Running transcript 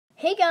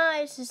Hey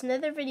guys, this is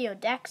another video,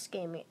 Dax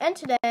Gaming, and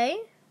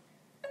today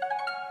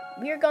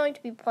we are going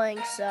to be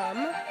playing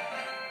some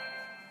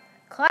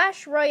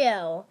Clash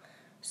Royale.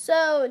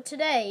 So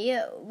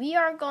today we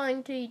are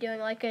going to be doing,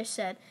 like I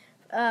said,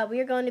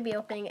 we are going to be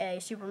opening a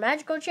super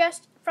magical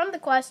chest from the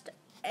quest,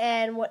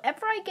 and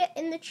whatever I get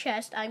in the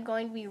chest, I'm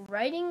going to be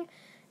writing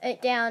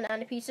it down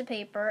on a piece of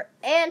paper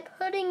and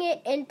putting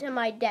it into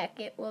my deck.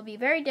 It will be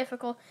very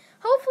difficult.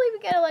 Hopefully we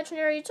get a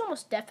legendary. It's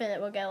almost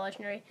definite we'll get a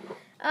legendary.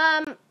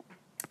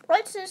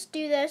 Let's just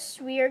do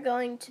this. We are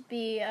going to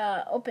be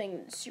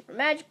opening super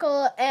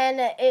magical, and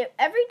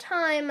every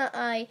time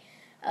I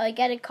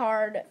get a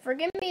card,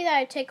 forgive me that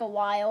I take a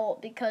while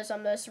because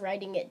I'm just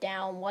writing it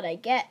down what I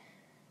get.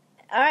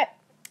 Alright,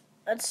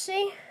 let's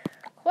see.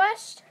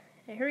 Quest.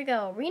 Here we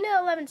go. Arena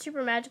 11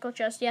 super magical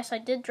chest. Yes, I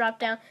did drop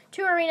down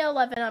to Arena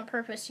 11 on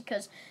purpose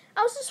because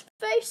I was just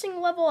facing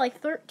level like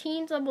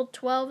 13s, level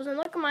 12s, and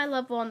look at my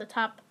level on the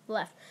top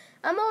left.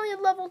 I'm only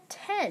at level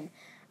 10.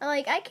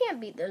 I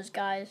can't beat those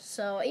guys,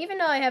 so even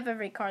though I have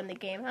every card in the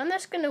game, I'm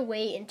just going to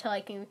wait until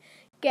I can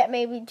get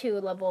maybe to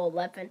level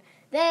 11.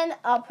 Then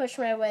I'll push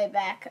my way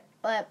back,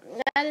 but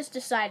I just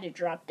decided to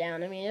drop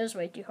down. I mean, it was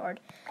way too hard.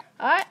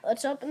 Alright,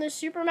 let's open this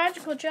super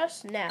magical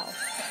chest now.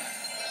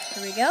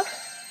 Here we go.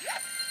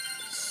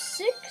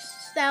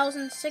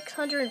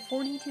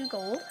 6,642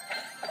 gold.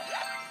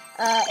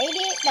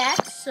 88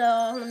 bats,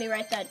 so let me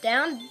write that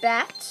down.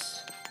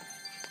 Bats.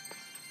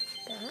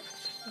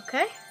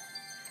 Okay.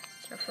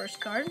 Our first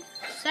card.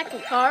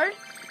 Second card.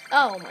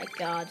 Oh my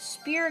god.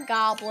 Spear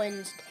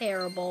Goblin's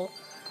terrible.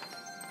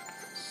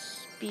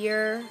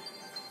 Spear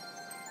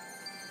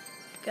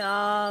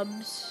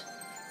Gobs.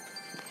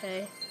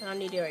 Okay. I don't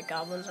need to write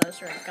goblins. I'll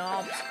just write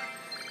gobs.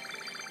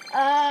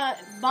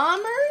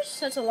 Bombers.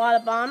 That's a lot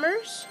of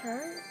bombers.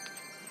 Alright.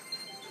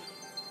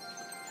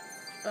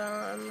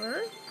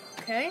 Bomber.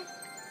 Okay.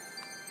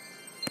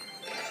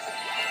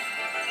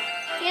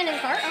 Cannon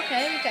cart.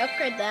 Okay, we can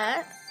upgrade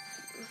that.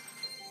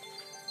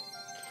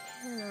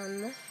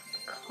 Cannon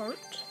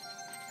cart.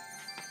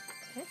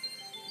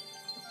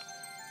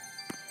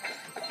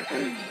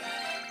 Okay.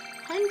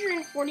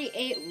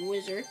 148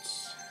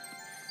 wizards.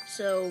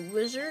 So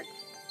wizard,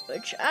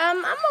 which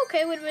I'm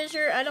okay with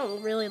wizard. I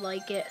don't really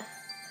like it.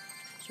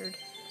 Wizard.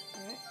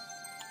 Alright.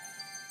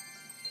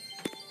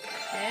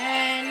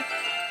 And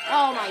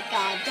oh my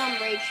god, dumb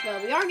rage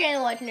spell. We are getting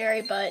a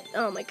legendary, but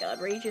oh my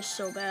god, rage is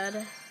so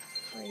bad.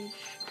 Rage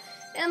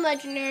and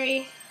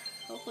legendary.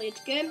 Hopefully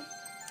it's good.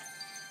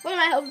 What am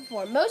I hoping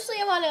for?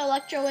 Mostly I want an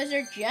Electro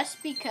Wizard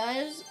just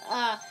because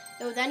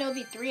then it would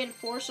be 3 and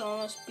 4, so I'll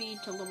almost be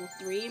to level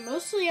 3.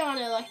 Mostly I want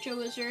an Electro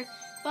Wizard,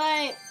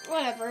 but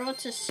whatever.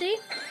 Let's just see.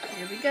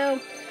 Here we go.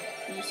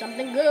 Do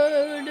something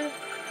good.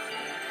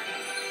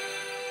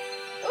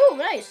 Ooh,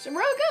 nice. A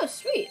Royal Ghost.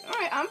 Sweet.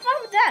 Alright, I'm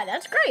fine with that.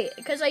 That's great,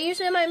 because I use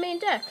it in my main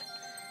deck.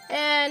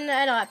 And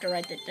I don't have to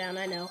write that down,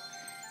 I know.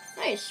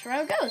 Nice.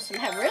 Royal Ghost.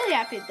 I'm really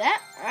happy with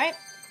that. Alright.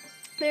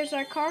 There's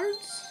our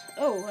cards.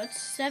 Oh, that's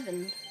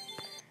 7.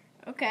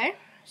 Okay,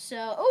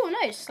 so, oh,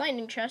 nice,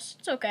 lightning chest,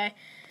 it's okay.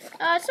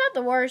 It's not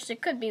the worst,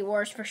 it could be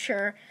worse for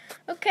sure.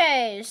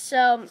 Okay,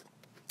 so,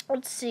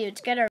 let's see, let's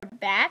get our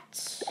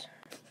bats.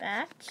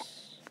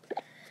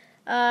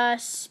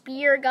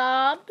 Spear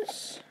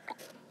Gobs.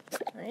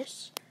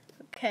 Nice.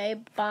 Okay,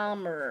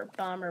 bomber,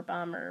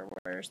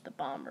 where's the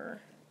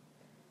bomber?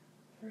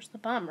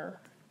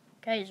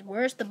 Guys,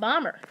 where's the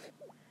bomber?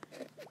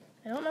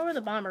 I don't know where the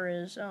bomber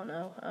is. Oh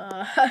no.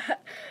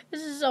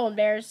 This is so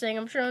embarrassing.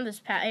 I'm sure on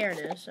this here it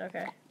is.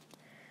 Okay.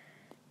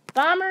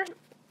 Bomber.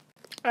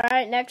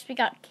 Alright, next we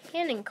got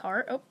cannon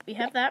cart. Oh, we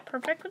have that.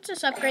 Perfect. Let's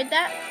just upgrade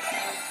that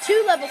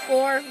to level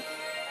 4.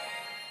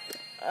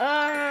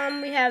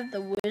 We have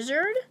the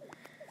wizard.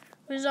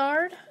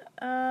 Rare.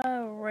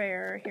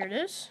 Here it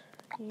is.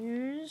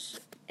 Use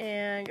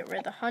and get rid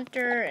of the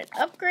hunter and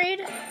upgrade.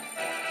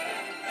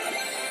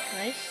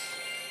 Nice.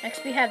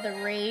 Next we have the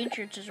rage,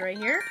 which is right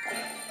here.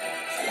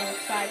 Level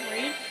 5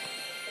 rage.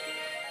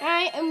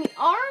 Alright, and we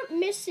are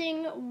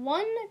missing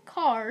one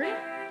card.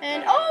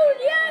 And, oh,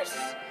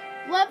 yes!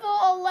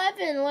 Level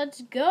 11,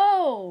 let's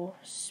go.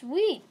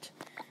 Sweet.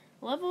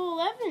 Level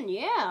 11,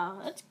 yeah,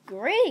 that's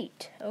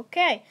great.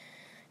 Okay.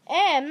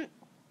 And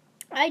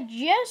I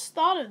just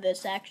thought of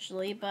this,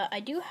 actually, but I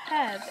do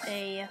have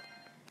a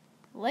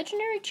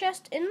legendary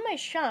chest in my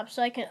shop,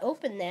 so I can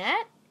open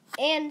that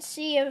and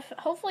see if,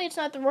 hopefully it's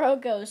not the Royal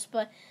Ghost,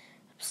 but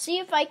see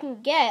if I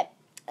can get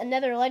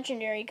another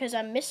legendary, because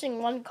I'm missing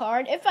one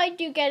card. If I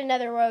do get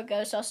another Royal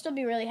Ghost, I'll still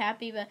be really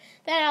happy, but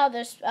then I'll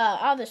just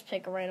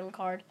pick a random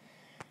card.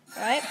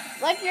 Alright,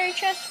 legendary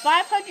chest,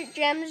 500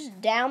 gems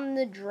down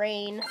the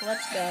drain.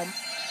 Let's go.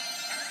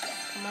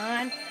 Come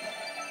on.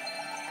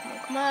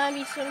 Come on,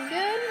 be so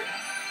good.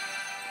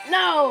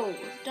 No!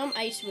 Dumb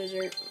Ice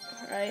Wizard.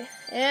 Alright,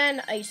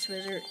 and Ice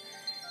Wizard.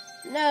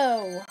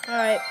 No.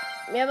 Alright,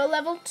 we have a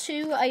level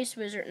 2 Ice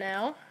Wizard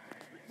now.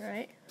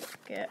 Alright,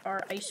 get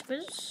our Ice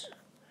Wiz.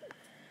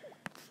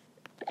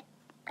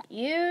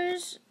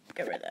 Use,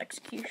 get rid of the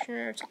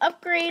Executioner. Let's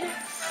upgrade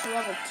to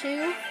level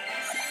 2.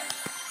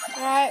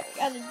 Alright,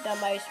 got the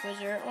dumb ice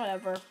wizard,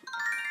 whatever.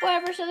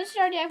 So this is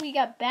our deck. We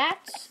got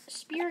bats,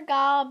 spear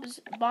gobs,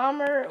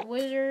 bomber,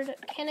 wizard,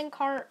 cannon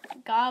cart,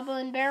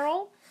 goblin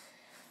barrel.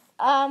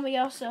 We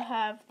also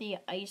have the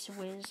ice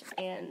whiz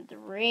and the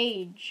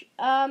rage.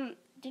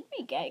 Did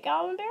we get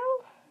goblin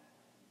barrel?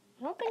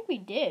 I don't think we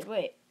did.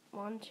 Wait.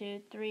 1,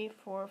 2, 3,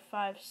 4,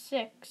 5,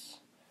 6,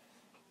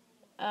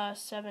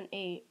 7,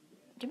 8.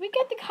 Did we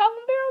get the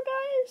goblin barrel,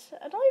 guys?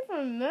 I don't even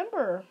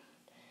remember.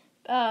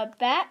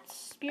 Bats,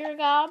 spear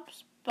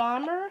gobs,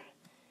 bomber,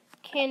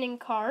 cannon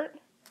cart,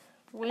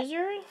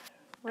 wizard,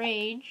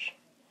 rage,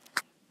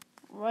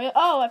 royal.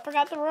 Oh, I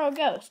forgot the royal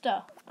ghost.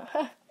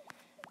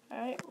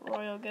 Alright,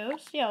 royal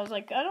ghost. Yeah, I was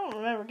like, I don't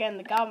remember getting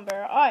the goblin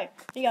barrel. Alright,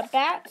 we got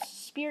bats,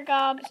 spear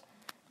gobs,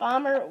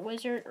 bomber,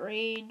 wizard,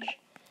 rage,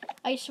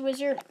 ice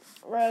wizard,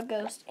 royal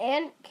ghost,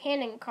 and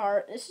cannon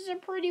cart. This is a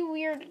pretty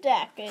weird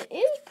deck. It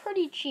is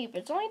pretty cheap.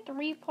 It's only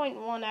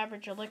 3.1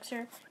 average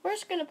elixir. We're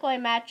just gonna play a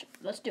match.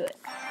 Let's do it.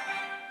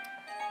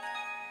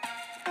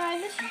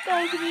 Alright, this is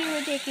going to be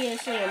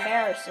ridiculously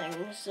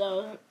embarrassing,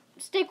 so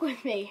stick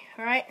with me,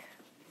 alright?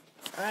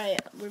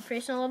 Alright, we're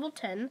facing a level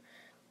 10.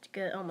 It's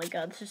good. Oh my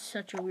god, this is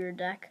such a weird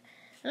deck.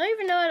 I don't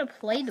even know how to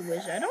play the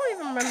wizard. I don't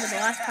even remember the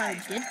last time I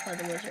did play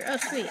the wizard. Oh,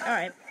 sweet.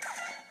 Alright.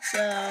 So,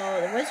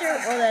 the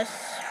wizard, well, let's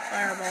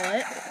fireball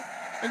it.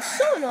 It's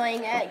so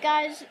annoying.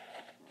 Guys,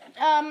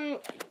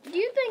 do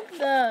you think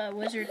the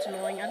wizard's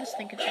annoying? I just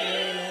think it's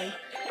really annoying.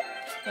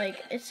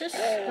 Like, it's just,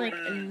 like,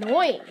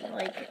 annoying.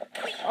 Like,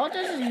 all it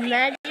does is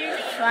magic,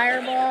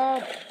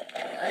 fireball,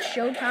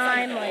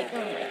 showtime. Like, oh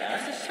my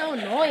gosh, this is so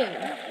annoying.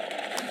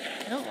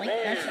 I don't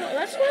like that.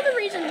 That's one of the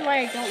reasons why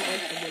I don't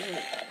like the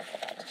wizard.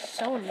 It's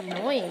so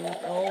annoying.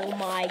 Oh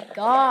my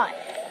god.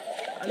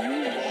 Are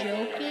you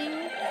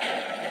joking?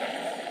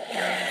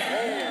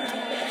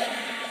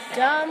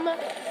 Dumb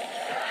mortar.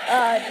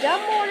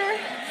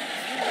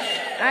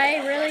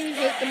 I really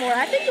hate the mortar.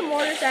 I think the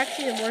mortar is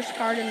actually the worst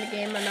card in the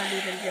game. I'm not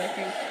even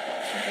joking.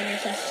 I think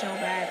it's just so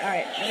bad.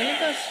 Alright, I'm gonna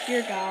go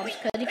spear gobs,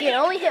 because you can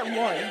only hit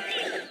one.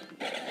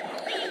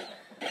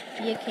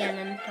 Be a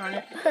cannon, darn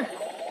it. The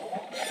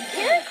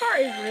cannon cart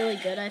is really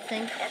good, I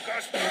think.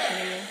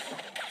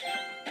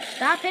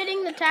 Stop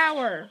hitting the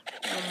tower.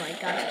 Oh my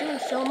god, it's doing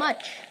so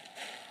much.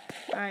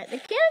 Alright, the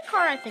cannon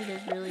cart I think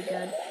is really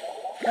good.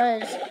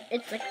 Because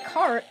it's a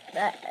cart,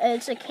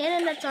 it's a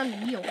cannon that's on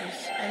wheels,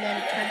 and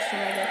then it turns to a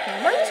regular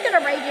cannon. We're just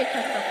gonna rage it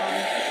just for fun.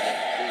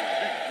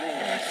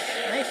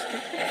 Nice,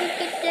 pretty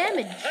good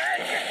damage.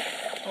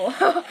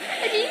 Oh,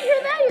 did you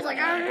hear that? He's like,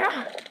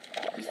 ah.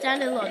 He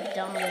sounded a little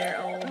dumb there.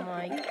 Oh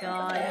my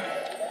god.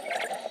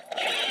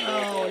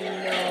 Oh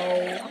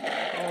no.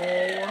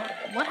 Oh,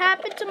 what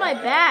happened to my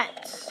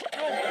bats?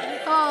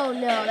 Oh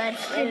no, that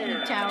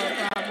shitty tower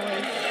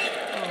probably.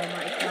 Oh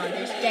my god,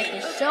 this deck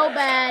is so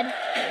bad.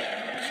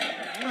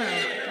 Oh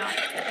my god.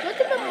 Look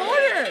at the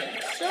mortar.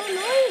 It's so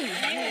annoying.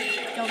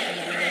 Don't get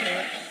another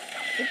hit.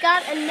 It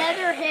got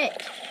another hit.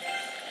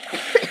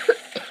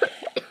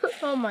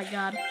 Oh my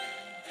god.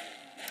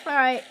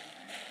 Alright.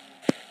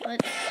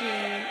 Let's see. I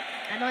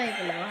don't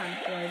even know how to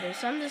play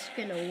this. I'm just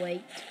gonna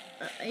wait.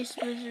 Ice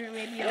wizard,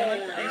 maybe I'll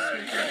let the ice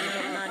wizard. No,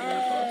 not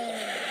even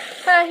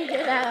close. I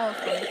get out.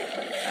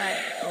 Alright.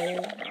 Oh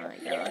my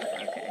god.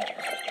 Okay.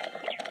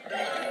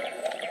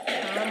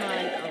 Come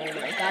on. Oh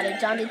my god,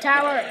 it's on the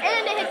tower.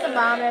 And it hit the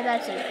bomber.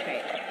 That's it.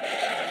 Great.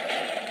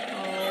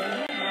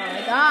 Oh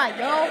my god.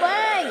 Go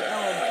away.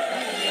 Oh my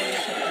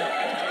god.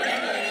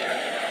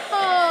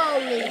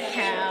 Holy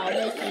cow.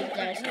 This is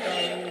just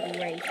going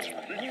great.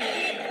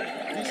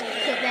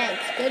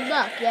 Thanks. Good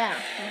luck. Yeah.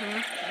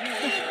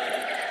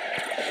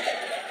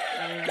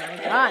 Oh my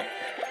god.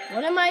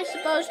 What am I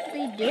supposed to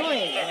be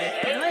doing?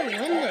 Like, how do I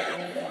win it? Oh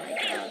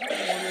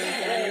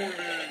my god.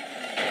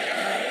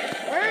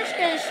 We're just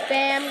gonna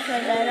spam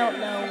because I don't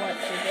know what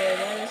to do.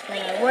 We're just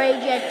gonna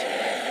rage it.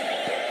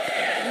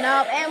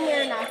 Nope, and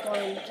we're not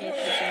going to take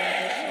the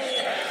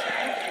damage.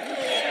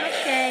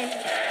 Okay.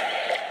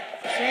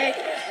 6,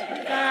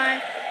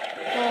 5,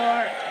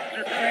 4,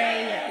 3,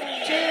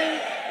 2,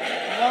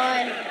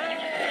 1.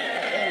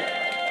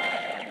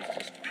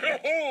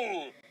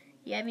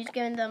 Yeah, he's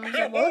giving thumbs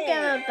up. We'll give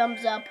him a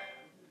thumbs up.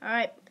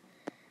 Alright.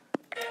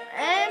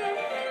 And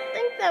I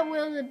think that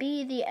will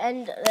be the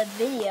end of the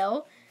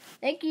video.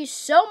 Thank you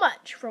so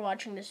much for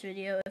watching this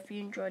video. If you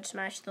enjoyed,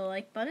 smash the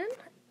like button.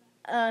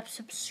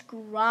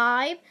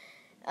 Subscribe.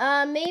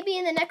 Maybe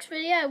in the next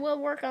video I will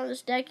work on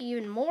this deck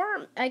even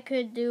more. I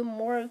could do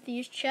more of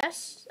these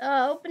chest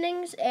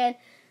openings and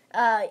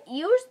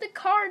use the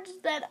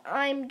cards that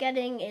I'm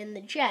getting in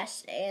the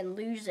chest and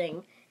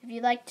losing. If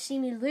you'd like to see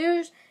me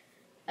lose,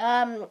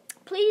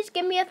 please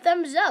give me a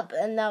thumbs up,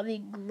 and that'll be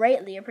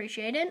greatly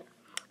appreciated.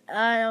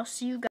 I'll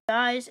see you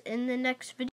guys in the next video.